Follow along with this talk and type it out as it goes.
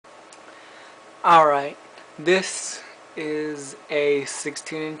Alright, this is a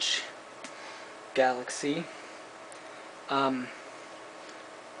 16-inch Galaxy.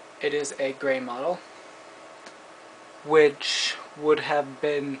 It is a gray model, which would have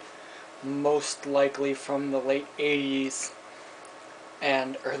been most likely from the late 80s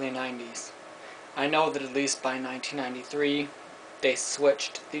and early 90s. I know that at least by 1993 they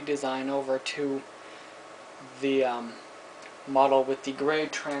switched the design over to the model with the gray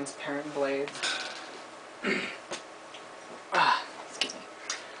transparent blades. Excuse me.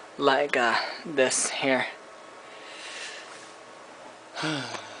 Like this here. And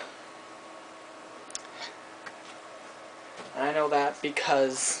I know that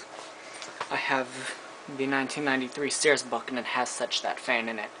because I have the 1993 Sears book and it has such that fan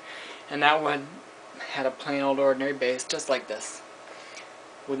in it. And that one had a plain old ordinary bass just like this,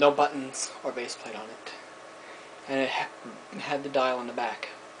 with no buttons or bass plate on it. And it had the dial on the back.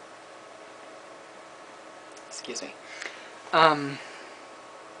 Excuse me.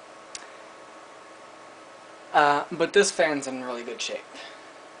 But this fan's in really good shape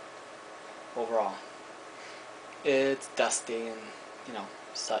overall. It's dusty and,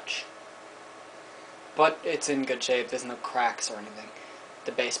 such. But it's in good shape. There's no cracks or anything.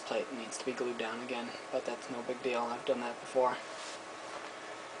 The base plate needs to be glued down again, but that's no big deal. I've done that before.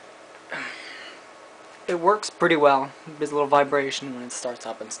 It works pretty well. There's a little vibration when it starts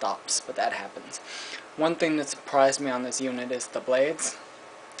up and stops, but that happens. One thing that surprised me on this unit is the blades.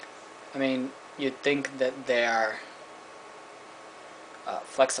 I mean, you'd think that they are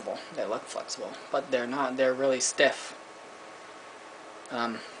flexible. They look flexible, but they're not. They're really stiff.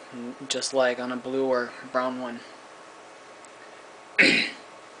 Just like on a blue or brown one.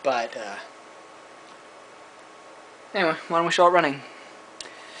 But, anyway, why don't we show it running?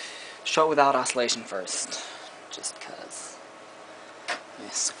 Show it without oscillation first, just because. Let me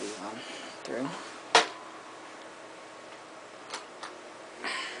squeeze on through.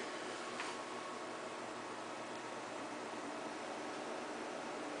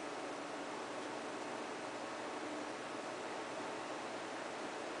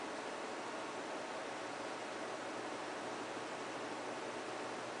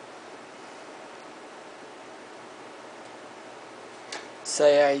 So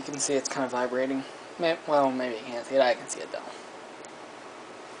yeah, you can see it's kind of vibrating. Well, maybe you can't see it. I can see it though.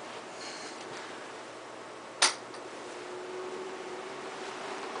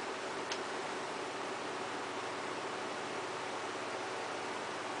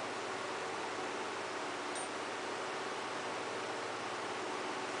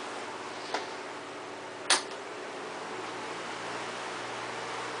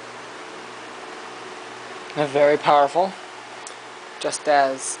 They're very powerful, just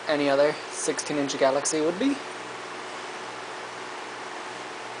as any other 16-inch Galaxy would be.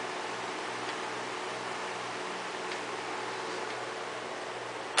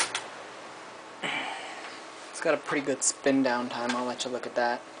 It's got a pretty good spin down time. I'll let you look at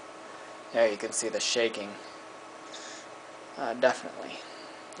that. There you can see the shaking. Definitely.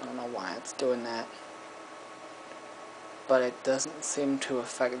 I don't know why it's doing that. But it doesn't seem to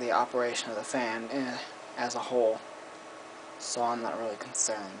affect the operation of the fan as a whole. So I'm not really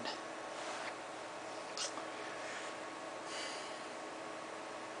concerned.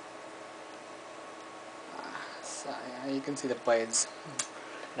 So yeah, you can see the blades.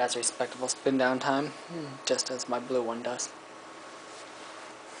 It has a respectable spin down time, just as my blue one does.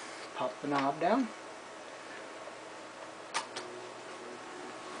 Pop the knob down.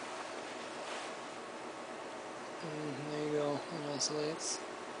 And there you go, it oscillates.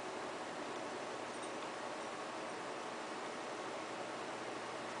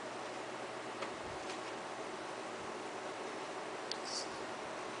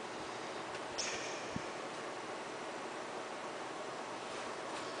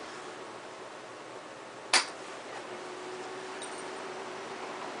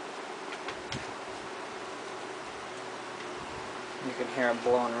 You can hear it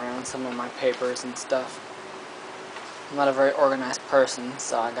blowing around some of my papers and stuff. I'm not a very organized person,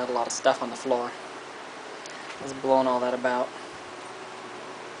 so I got a lot of stuff on the floor. I was blowing all that about.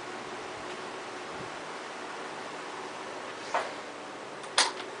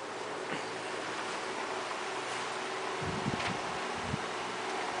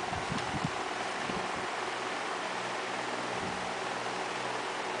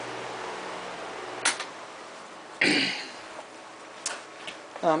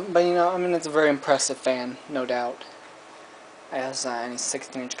 But I mean, it's a very impressive fan, no doubt, as any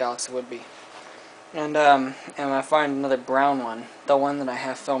 16-inch Galaxy would be. And I find another brown one, the one that I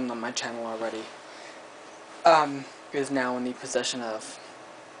have filmed on my channel already, is now in the possession of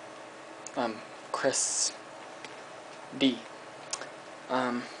Chris D.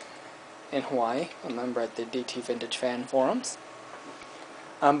 In Hawaii, a member at the DT Vintage Fan Forums.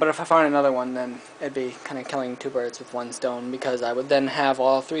 But if I find another one, then it'd be kind of killing two birds with one stone, because I would then have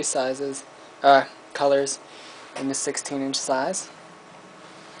all three sizes, colors in the 16-inch size.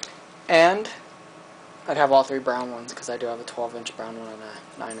 And I'd have all three brown ones, because I do have a 12-inch brown one and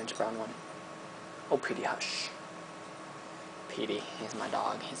a 9-inch brown one. Oh, Petey, hush. Petey, he's my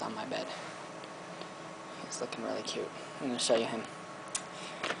dog. He's on my bed. He's looking really cute. I'm going to show you him.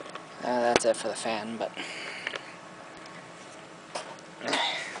 That's it for the fan, but...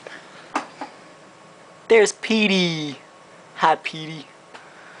 There's Petey! Hi, Petey.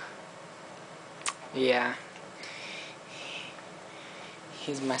 Yeah.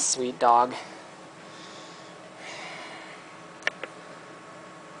 He's my sweet dog.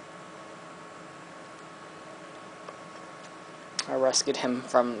 I rescued him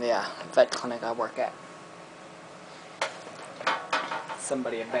from the vet clinic I work at.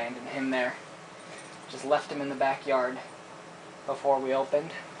 Somebody abandoned him there. Just left him in the backyard before we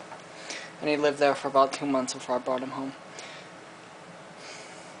opened. And he lived there for about 2 months before I brought him home.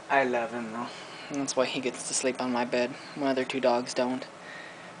 I love him though. And that's why he gets to sleep on my bed. My other two dogs don't.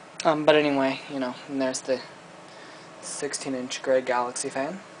 But anyway, you know, and there's the 16-inch gray Galaxy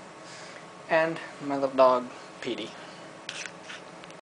fan. And my little dog, Petey.